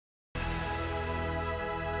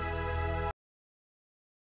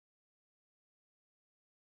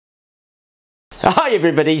Hi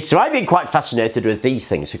everybody, so I've been quite fascinated with these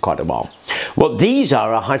things for quite a while. What these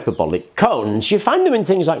are hyperbolic cones. You find them in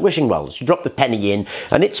things like wishing wells. You drop the penny in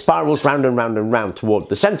and it spirals round and round and round toward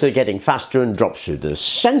the centre, getting faster and drops through the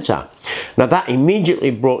centre. Now that immediately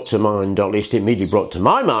brought to mind, or at least immediately brought to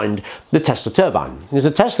my mind, the Tesla turbine. Because the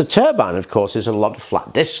Tesla turbine, of course, is a lot of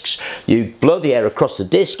flat discs. You blow the air across the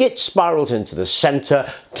disc, it spirals into the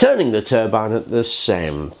centre, turning the turbine at the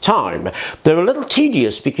same time. They're a little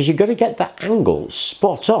tedious because you've got to get that angle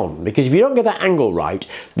spot on, because if you don't get that angle right,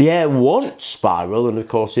 the air won't spiral and of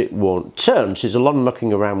course it won't turn. So there's a lot of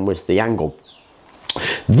mucking around with the angle.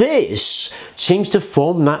 This seems to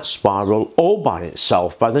form that spiral all by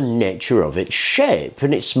itself by the nature of its shape,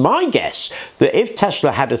 and it's my guess that if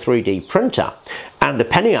Tesla had a 3D printer and a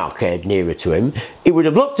penny arcade nearer to him, he would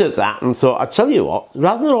have looked at that and thought, I tell you what,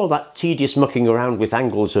 rather than all that tedious mucking around with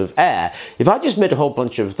angles of air, if I just made a whole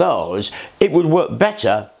bunch of those, it would work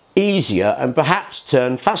better, easier, and perhaps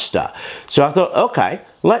turn faster. So I thought, okay,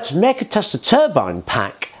 let's make a Tesla turbine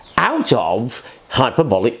pack out of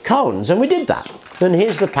hyperbolic cones, and we did that. And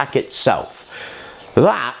here's the pack itself.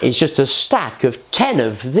 That is just a stack of 10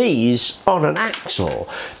 of these on an axle.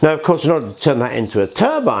 Now, of course, in order to turn that into a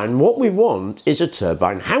turbine, what we want is a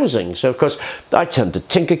turbine housing. So, of course, I turned to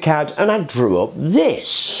Tinkercad and I drew up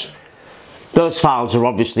this. Those files are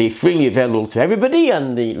obviously freely available to everybody,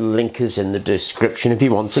 and the link is in the description if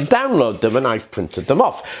you want to download them, and I've printed them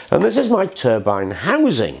off. And this is my turbine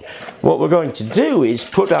housing. What we're going to do is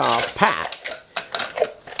put our pack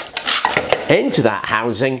into that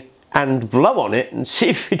housing and blow on it and see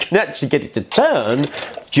if we can actually get it to turn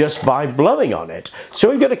just by blowing on it. So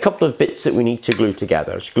we've got a couple of bits that we need to glue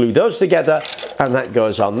together. Let's glue those together, and that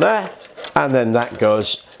goes on there, and then that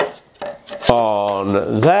goes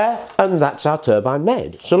on there, and that's our turbine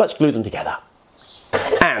made. So let's glue them together.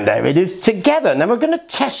 And there it is together. Now we're going to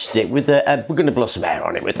test it with we're going to blow some air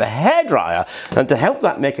on it with the hairdryer, and to help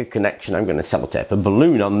that make a connection, I'm going to sellotape a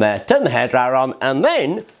balloon on there, turn the hairdryer on, and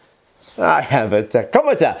then I have a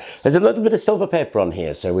tachometer. There's a little bit of silver paper on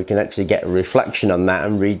here so we can actually get a reflection on that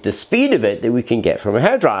and read the speed of it that we can get from a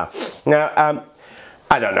hairdryer. Now,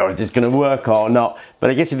 I don't know if this is going to work or not, but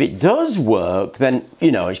I guess if it does work, then,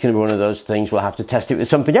 you know, it's going to be one of those things we'll have to test it with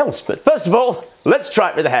something else. But first of all, let's try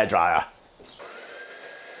it with a hairdryer.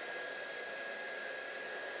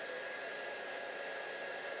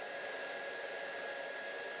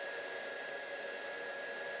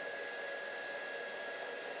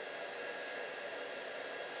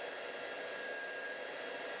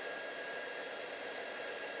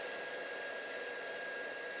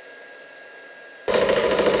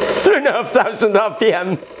 $3,500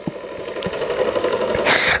 RPM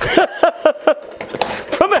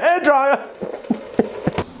from a hairdryer.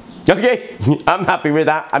 Okay, I'm happy with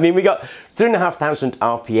that. I mean, we got 3,500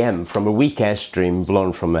 RPM from a weak airstream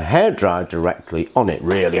blown from a hairdryer directly on it,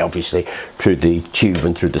 really, obviously, through the tube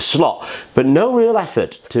and through the slot. But no real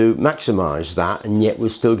effort to maximise that, and yet we're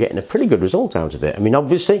still getting a pretty good result out of it. I mean,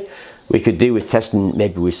 obviously, we could do with testing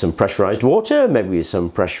maybe with some pressurised water, maybe with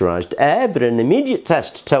some pressurised air, but an immediate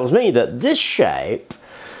test tells me that this shape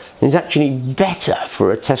is actually better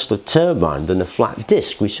for a Tesla turbine than a flat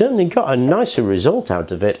disc. We certainly got a nicer result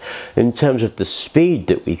out of it in terms of the speed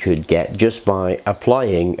that we could get just by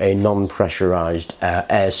applying a non-pressurised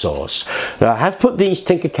air source. Now, I have put these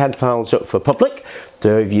Tinkercad files up for public,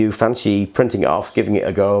 so if you fancy printing it off, giving it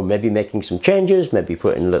a go, maybe making some changes, maybe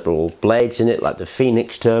putting little blades in it like the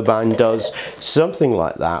Phoenix turbine does, something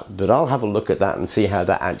like that. But I'll have a look at that and see how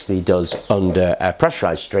that actually does under a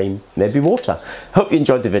pressurised stream, maybe water. Hope you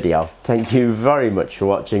enjoyed the video. Thank you very much for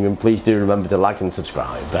watching, and please do remember to like and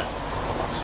subscribe.